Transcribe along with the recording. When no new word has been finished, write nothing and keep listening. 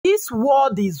This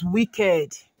world is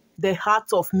wicked. The heart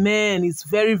of man is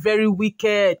very, very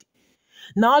wicked.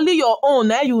 Now only your own,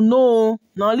 now you know.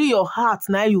 Now only your heart,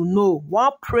 now you know.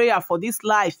 One prayer for this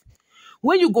life.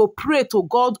 When you go pray to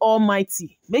God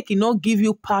Almighty, make He not give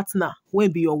you partner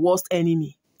when be your worst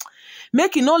enemy.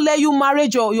 Make He not let you marry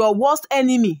your worst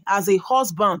enemy as a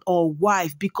husband or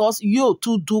wife because you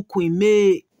too do Queen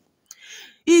May.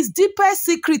 His deepest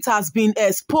secret has been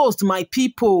exposed, my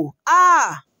people.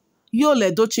 Yul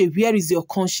Edochie, where is your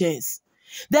conscience?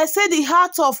 They say the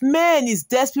heart of man is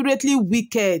desperately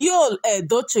wicked. Yul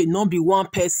Edochie not be one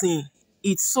person.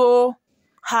 It's so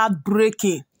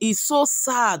heartbreaking. It's so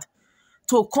sad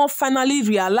to come finally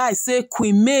realize, say,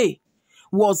 Queen May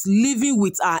was living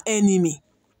with her enemy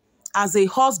as a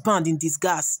husband in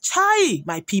disguise. Chai,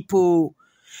 my people.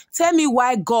 Tell me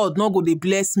why God not go to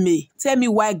bless me. Tell me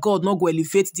why God not go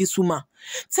elevate this woman.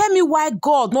 Tell me why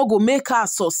God not go make her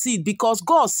succeed. Because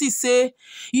God see say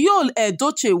Yul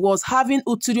Edochie was having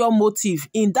ulterior motive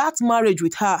in that marriage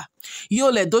with her.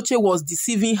 Yul Edochie was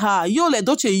deceiving her. Yul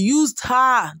Edochie used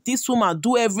her. This woman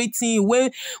do everything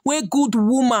when good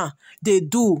woman they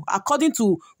do. According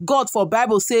to God, for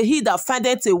Bible say, he that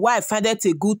findeth a wife findeth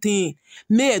a good thing.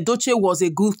 May Edochie was a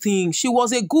good thing. She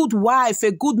was a good wife,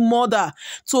 a good mother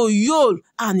to Yul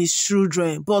and his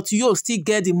children. But Yul still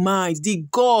get the mind, the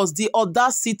guts, the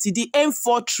audacity, the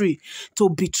infantry to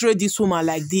betray this woman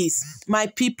like this. My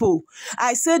people,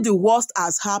 I said the worst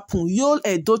has happened. Yul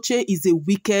Edochie is a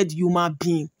wicked human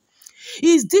being.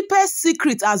 His deepest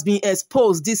secret has been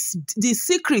exposed. The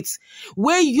secret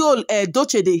where Yul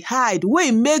Edochie they hide, where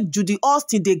he make Judy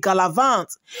Austin they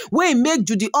galavant, where he make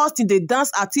Judy Austin they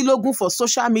dance at Ilogun for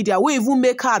social media, where even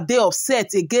make her they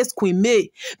upset against Queen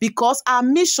May because her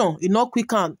mission is not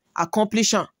quick and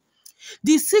accomplish am.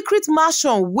 The secret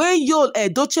mansion where Yul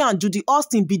Edochie and Judy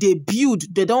Austin be they build,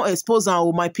 they don't expose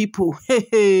am, my people.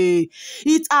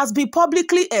 It has been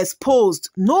publicly exposed.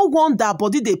 No wonder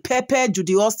body they pepper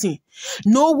Judy Austin.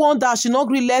 No wonder she not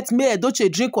really let May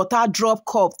Edochie drink water drop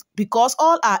cup because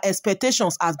all her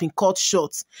expectations has been cut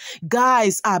short.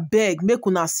 Guys, I beg, make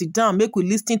una sit down, make we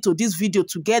listen to this video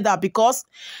together because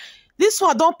this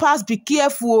one don't pass, be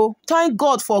careful. Thank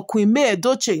God for Queen May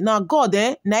Edochie. Now God,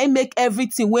 now he make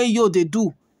everything when you they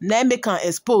do. Now he make her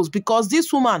expose because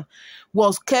this woman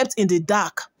was kept in the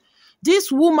dark.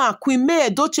 This woman, Queen May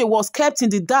Edochie, was kept in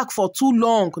the dark for too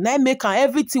long. Now he make her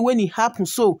everything when it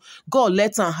happens. So God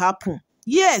let her happen.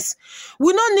 Yes,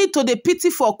 we don't need to the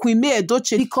pity for Queen May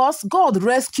Edochie because God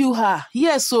rescue her.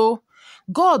 Yes, so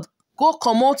God go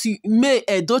comot May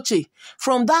Edochie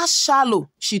from that shallow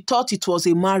she thought it was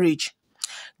a marriage.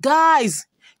 Guys,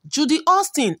 Judy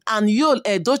Austin and Yul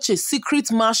Edochie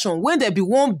secret mansion when they be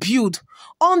one build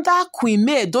under Queen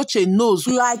May Edochie nose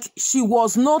like she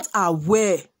was not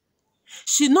aware.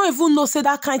 She no even know say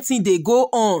that kind thing they go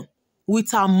on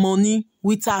with her money,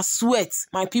 with her sweat.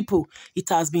 My people, it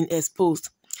has been exposed.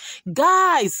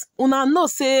 Guys, una know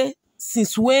say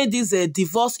since when this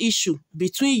divorce issue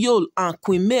between Yul and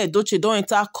Queen May Edochie don't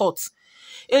enter court,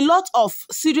 a lot of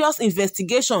serious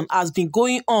investigation has been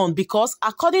going on because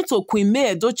according to Queen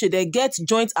May Edochie, they get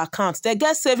joint accounts, they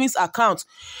get savings accounts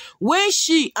when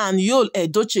she and Yul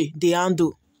Edochie they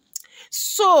handle.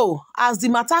 So, as the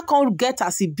matter can't get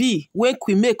as it be, when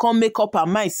Queen May can't make up her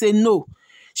mind, say no,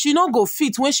 she not go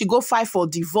fit when she go fight for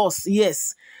divorce,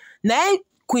 yes. Now,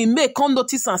 Queen May come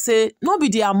notice and say, no be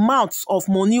the amount of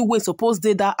money we suppose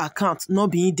dey that account,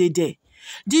 not be dey there.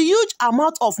 The huge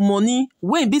amount of money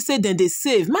when be say then they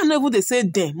save, man, never they say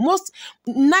them. Most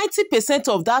 90%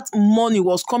 of that money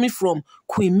was coming from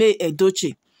Queen May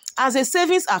Edochie. As a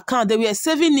savings account, they were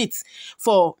saving it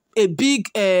for a big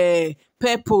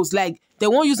purpose, like they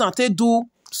won't use and they do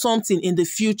something in the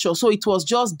future, so it was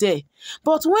just there.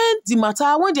 But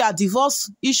when their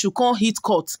divorce issue come hit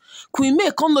court, Queen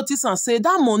May come notice and say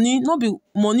that money not be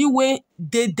money where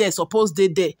they there suppose they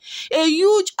there. A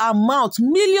huge amount,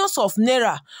 millions of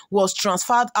naira was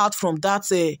transferred out from that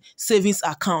savings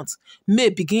account. May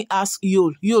begin ask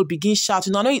Yul begin shout.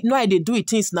 You know how they do it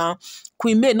things now.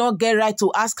 Queen May not get right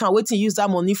to ask her what to use that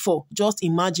money for. Just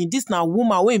imagine this now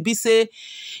woman when be say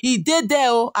he did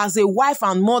there as a wife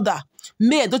and mother.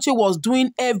 May Edochie was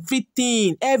doing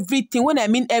everything. When I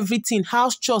mean everything,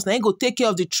 house chores, now he go take care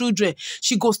of the children.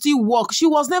 She go still work. She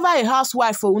was never a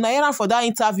housewife. When I heard for that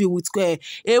interview with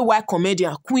a white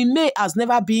comedian, Queen May has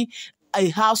never been a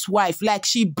housewife. Like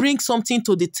she brings something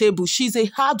to the table. She's a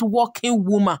hard-working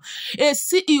woman, a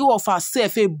CEO of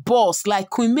herself, a boss like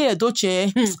Queen May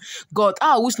Edochie. God,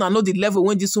 I wish I know the level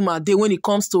when this woman dey when it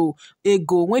comes to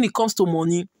ego, when it comes to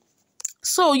money.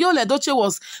 So Yul Edochie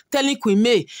was telling Queen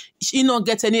May she not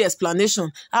get any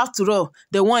explanation. After all,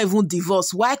 they won't even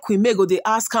divorce. Why Queen May go they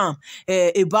ask him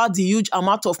about the huge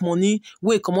amount of money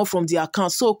wey come up from the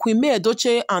account? So Queen May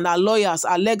Edochie and her lawyers,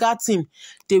 her legal team,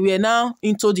 they were now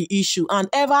into the issue. And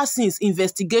ever since,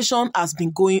 investigation has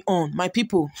been going on. My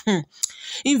people,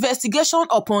 investigation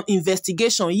upon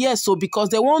investigation. Yes, so because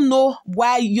they won't know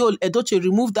why Yul Edochie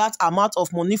removed that amount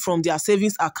of money from their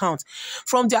savings account,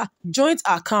 from their joint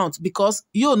account, because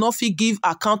Yul no fit give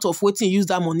account of wetin use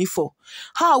that money for.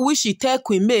 How will she tell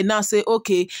Queen May now say,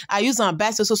 okay, I use and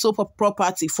buy so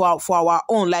property for our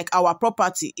own, like our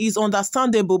property, is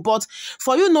understandable. But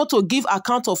for you not to give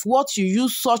account of what you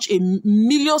use such a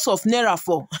millions of naira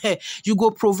for, you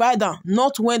go provide them,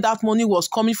 not when that money was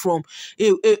coming from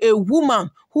a woman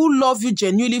who loved you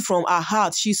genuinely from her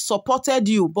heart. She supported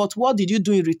you, but what did you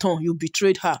do in return? You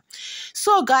betrayed her.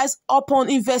 So guys, upon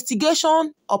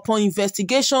investigation, upon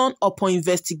investigation, upon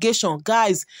investigation,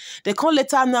 guys, they come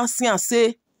later now see and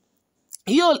say,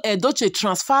 Yul Edochie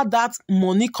transferred that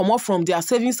money come up from their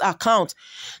savings account,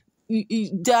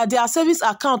 their savings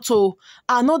account to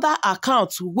another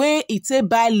account where it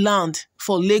buy land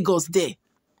for Lagos there.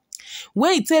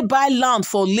 When it say buy land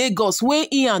for Lagos, when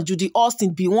he and Judy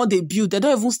Austin be one they build, they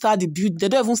don't even start the build, they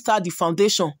don't even start the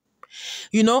foundation.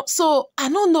 You know, so I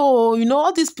don't know, you know,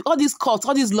 all these courts,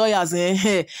 all these lawyers,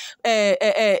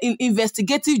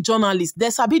 investigative journalists, they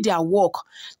sabi their work.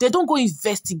 They don't go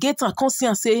investigate and come see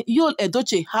and say, Yul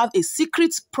Edochie have a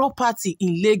secret property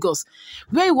in Lagos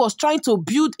where he was trying to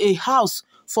build a house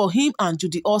for him and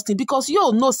Judy Austin, because you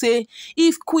all know say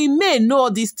if Queen May know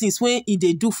all these things when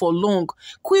they do for long,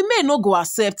 Queen May no go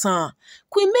accept her.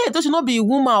 Queen May Edochie not be a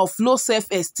woman of low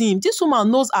self-esteem. This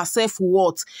woman knows her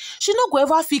self-worth. She no go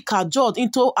ever feel cajoled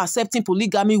into accepting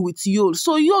polygamy with Yul.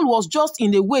 So Yul was just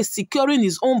in a way securing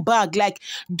his own bag, like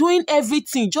doing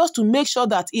everything just to make sure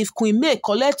that if Queen May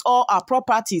collect all her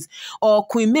properties, or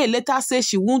Queen May later say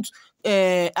she won't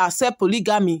accept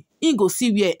polygamy, he go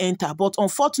see where enter. But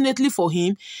unfortunately for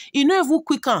him, he no even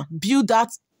quick and build that,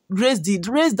 raise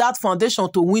that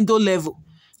foundation to window level.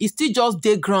 He still just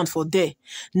dey ground for there.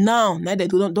 Now they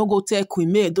don't go tell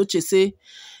Queen May Edochie say,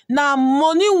 now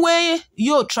money where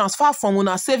you transfer from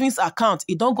una savings account,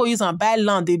 he don't go use and buy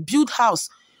land, they build house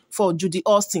for Judy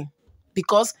Austin,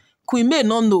 because Queen May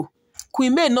no know.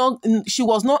 Queen May no, she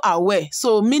was not aware.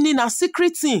 So meaning a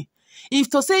secret thing.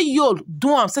 If to say Yul do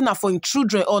am say na for him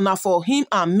children or na for him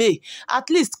and May, at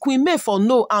least Queen May for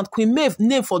know, and Queen May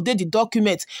name for the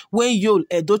document when Yul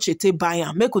Edochie take buy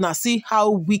am. Make una see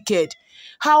how wicked,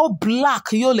 how black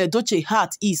Yul Edochie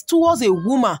heart is towards a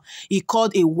woman he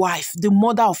called a wife, the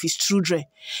mother of his children.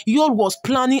 Yul was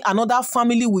planning another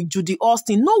family with Judy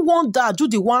Austin. No wonder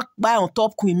Judy want buy on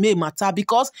top Queen May matter,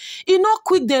 because he not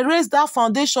quick they raise that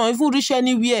foundation, even reach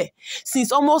anywhere.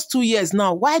 Since almost 2 years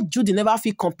now, why Judy never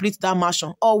feel complete that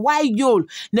mansion? Or why Yul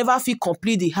never feel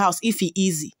complete the house if he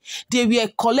easy? They were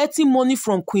collecting money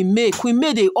from Queen May. Queen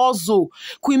May they also,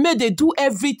 Queen May they do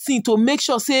everything to make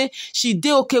sure say she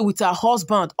dey okay with her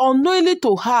husband. Unknowingly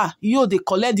to her, Yul they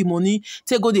collect the money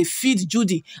to go they feed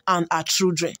Judy and her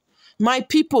children. My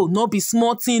people, no be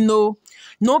small thing,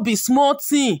 no be small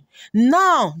thing.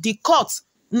 Now, the court,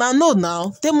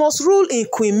 now, they must rule in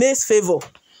Queen May's favor.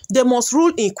 They must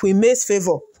rule in Queen May's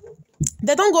favor.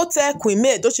 They don't go tell Queen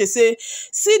May Edochie say,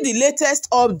 see the latest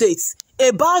updates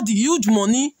about the huge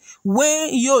money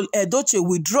when Yul Edochie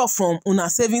withdraw from una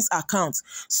savings account.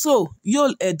 So,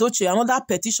 Yul Edochie, another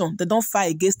petition, they don't file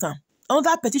against him.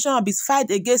 Another petition will be filed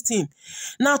against him.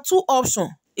 Now, two options.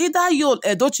 Either Yul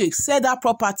Edochie sell that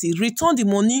property, return the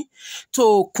money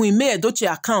to Queen May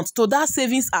Edochie account, to that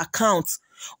savings account,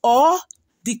 or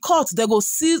the court they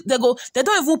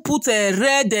don't even put a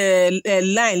red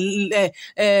line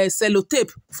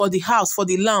sellotape for the house, for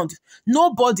the land.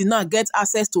 Nobody now gets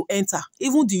access to enter,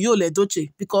 even the Yul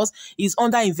Edochie, because it's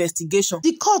under investigation.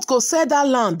 The court go sell that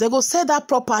land, they go sell that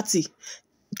property,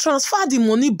 transfer the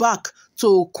money back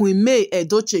to Queen May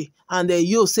Edochie and the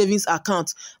Yul savings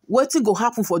account. Wetin go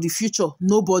happen for the future,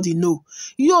 nobody know.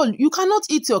 Yul, you cannot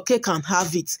eat your cake and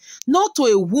have it. Not to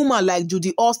a woman like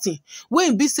Judy Austin,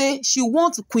 when be say she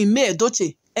want Queen May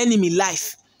Edochie enemy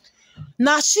life.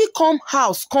 Now she come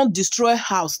house, come destroy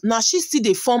house. Now she still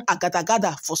dey form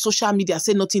agada for social media,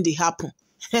 say nothing dey happen.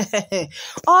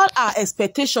 All our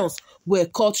expectations were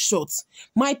cut short.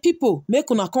 My people,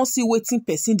 make una come see wetin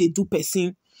person dey do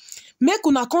person. Make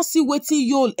una come see wetin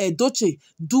Yul Edochie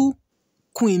do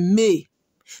Queen May.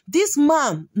 This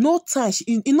man, no time,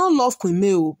 he not love Queen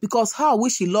May, because how I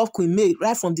wish he loved Queen May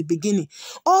right from the beginning.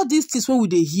 All these things when we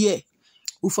dey hear,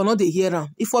 we for not dey hear am.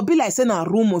 If for be like say na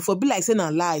rumor, if for be like say na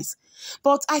lies.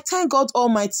 But I thank God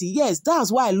Almighty. Yes,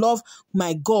 that's why I love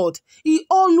my God. He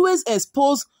always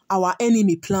expose our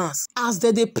enemy plans. As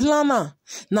they plan am,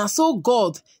 na so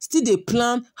God still dey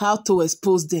plan how to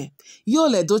expose them.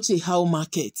 Yul Edochie, how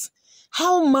market?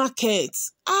 How market?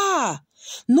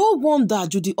 No wonder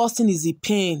Judy Austin is in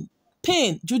pain.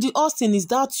 Judy Austin, is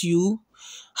that you?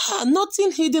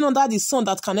 Nothing hidden under the sun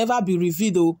that can never be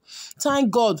revealed. Oh, thank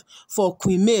God for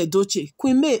Queen May Edochie.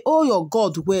 Queen May, oh your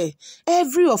God, where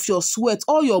every of your sweat,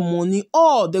 all your money,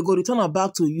 all they go return am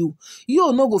back to you.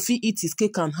 You no go fit eat his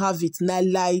cake and have it. Nah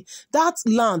lie. That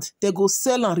land they go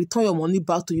sell and return your money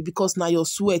back to you because now your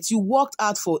sweat. You worked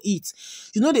hard for it.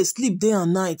 You know they sleep day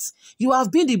and night. You have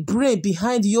been the brain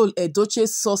behind Yul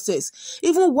Edochie's success.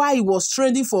 Even while he was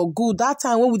trending for good, that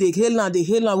time when we dey hail am,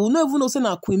 we no even know say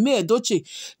na Queen May Edochie.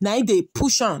 Now they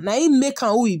push am, now he make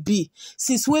am who he be.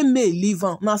 Since when May leave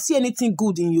am, now see anything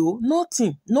good in you?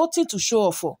 Nothing to show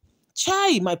off for.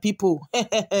 Chai, my people.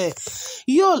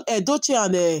 Yul Edochie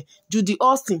and Judy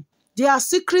Austin, their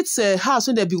secret house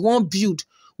when they be one build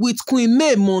with Queen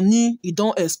May money, he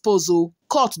don't expose.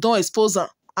 Court don't expose am,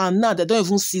 and now they don't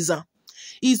even seize am.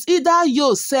 It's either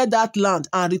Yul sell that land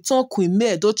and return Queen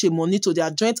May Edochie money to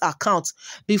their joint account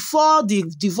before the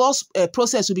divorce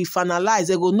process will be finalized.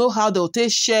 They go know how they will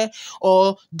take share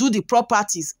or do the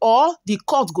properties, or the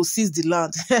court go seize the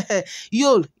land.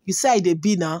 Yul, you see how they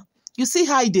be now? You see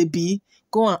how they be?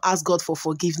 Go and ask God for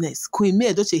forgiveness. Queen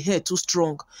May Edochie hair too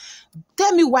strong.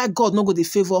 Tell me why God no go dey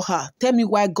favor her. Tell me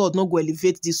why God no go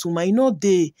elevate this woman. You know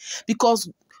they, because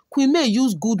Queen May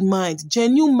use good mind,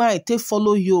 genuine mind, take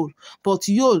follow Yul. But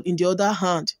Yul, in the other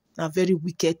hand, a very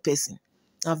wicked person.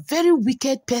 A very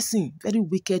wicked person. Very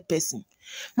wicked person.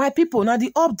 My people, now the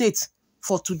update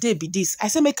for today be this. I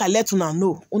say make I let una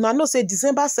know. Una know say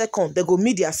December 2nd, they go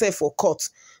meet themselves for court.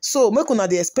 So make una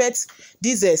dey expect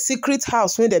this secret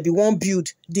house when they be one build.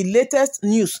 The latest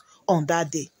news on that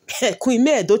day. Queen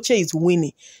May Edochie is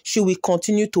winning. She will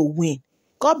continue to win.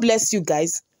 God bless you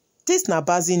guys. This na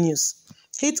Bazi News.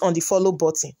 Hit on the follow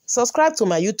button, subscribe to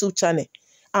my YouTube channel,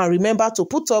 and remember to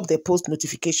put up the post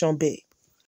notification bell.